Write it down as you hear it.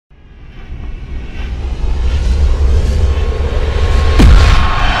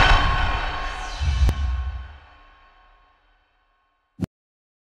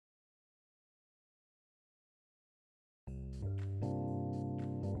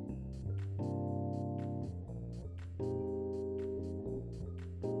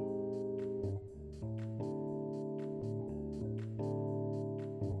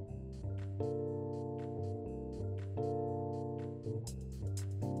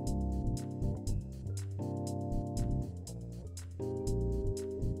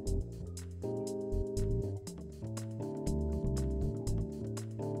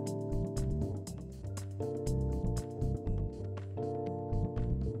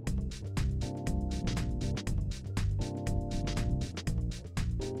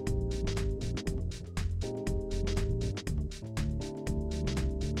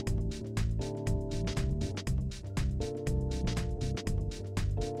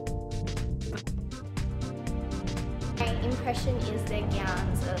impression is their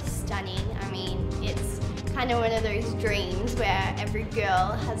gowns are stunning. I mean, it's kind of one of those dreams where every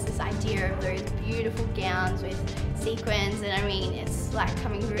girl has this idea of those beautiful gowns with sequins, and I mean, it's like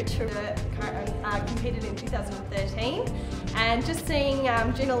coming true. Competed in 2013, and just seeing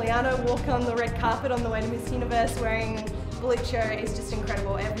Gina Liano walk on the red carpet on the way to Miss Universe wearing BELLUCCIO is just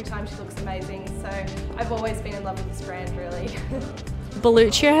incredible. Every time she looks amazing, so I've always been in love with this brand, really.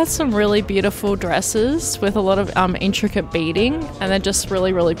 BELLUCCIO has some really beautiful dresses with a lot of intricate beading, and they're just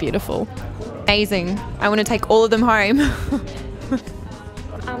really, really beautiful. Amazing. I want to take all of them home.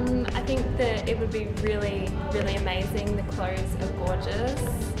 I think that it would be really, really amazing. The clothes are gorgeous.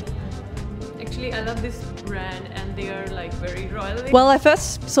 Actually, I love this brand and they are like very royal. Well, I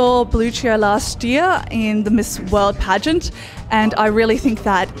first saw BELLUCCIO last year in the Miss World pageant, and I really think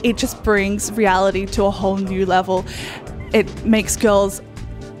that it just brings reality to a whole new level. It makes girls,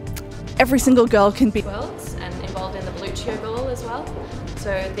 every single girl can be Worlds and involved in the BELLUCCIO Ball as well.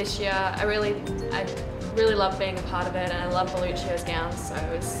 So this year I really love being a part of it, and I love BELLUCCIO's gowns, so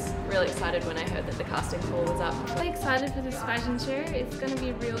I was really excited when I heard that the casting call was up. I'm really excited for this fashion show. It's going to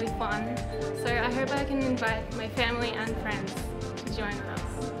be really fun. So I hope I can invite my family and friends to join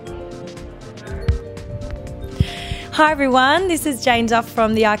us. Hi everyone, this is Jane Duff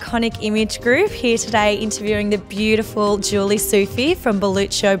from the Iconic Image Group, here today interviewing the beautiful Julie Sufi from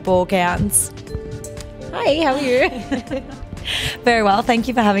BELLUCCIO Ball Gowns. Hi, how are you? Very well, thank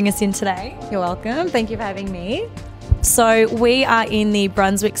you for having us in today. You're welcome. Thank you for having me. So we are in the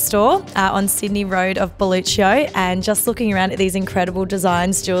Brunswick store on Sydney Road of BELLUCCIO, and just looking around at these incredible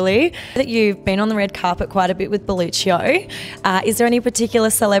designs, Julie, that you've been on the red carpet quite a bit with BELLUCCIO. Is there any particular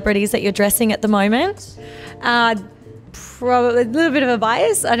celebrities that you're dressing at the moment? Probably a little bit of a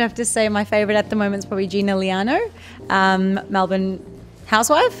bias. I'd have to say my favourite at the moment is probably Gina Liano, Melbourne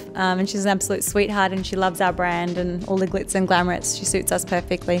housewife, and she's an absolute sweetheart, and she loves our brand and all the glitz and glamour. She suits us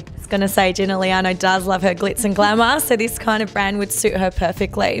perfectly. I was going to say Gina Liano does love her glitz and glamour, so this kind of brand would suit her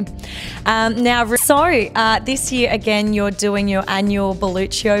perfectly. This year again you're doing your annual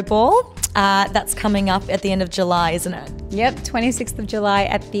BELLUCCIO Ball. That's coming up at the end of July, isn't it? Yep, 26th of July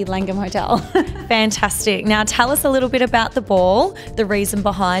at the Langham Hotel. Fantastic. Now tell us a little bit about the ball, the reason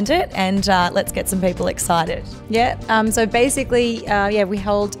behind it, and let's get some people excited. Yeah, so basically, we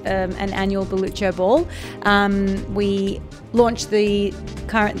hold an annual BELLUCCIO Ball. We launched the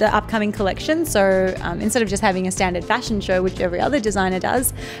upcoming collection, so instead of just having a standard fashion show, which every other designer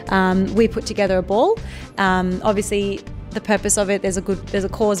does, we put together a ball. Obviously, the purpose of it, there's a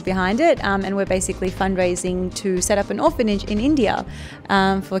cause behind it, and we're basically fundraising to set up an orphanage in India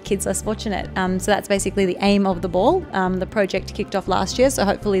for kids less fortunate. So that's basically the aim of the ball. The project kicked off last year, so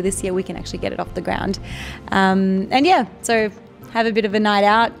hopefully this year we can actually get it off the ground. And yeah, so have a bit of a night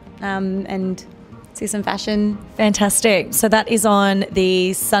out and see some fashion. Fantastic. So that is on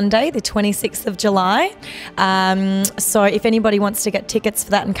the Sunday, the 26th of July. So if anybody wants to get tickets for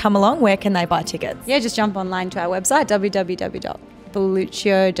that and come along, where can they buy tickets? Yeah, just jump online to our website,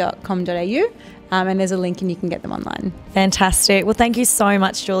 www.belluccio.com.au. And there's a link and you can get them online. Fantastic. Well, thank you so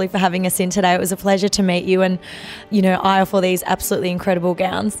much, Julie, for having us in today. It was a pleasure to meet you, and, you know, eye for these absolutely incredible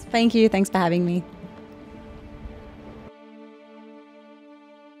gowns. Thank you. Thanks for having me.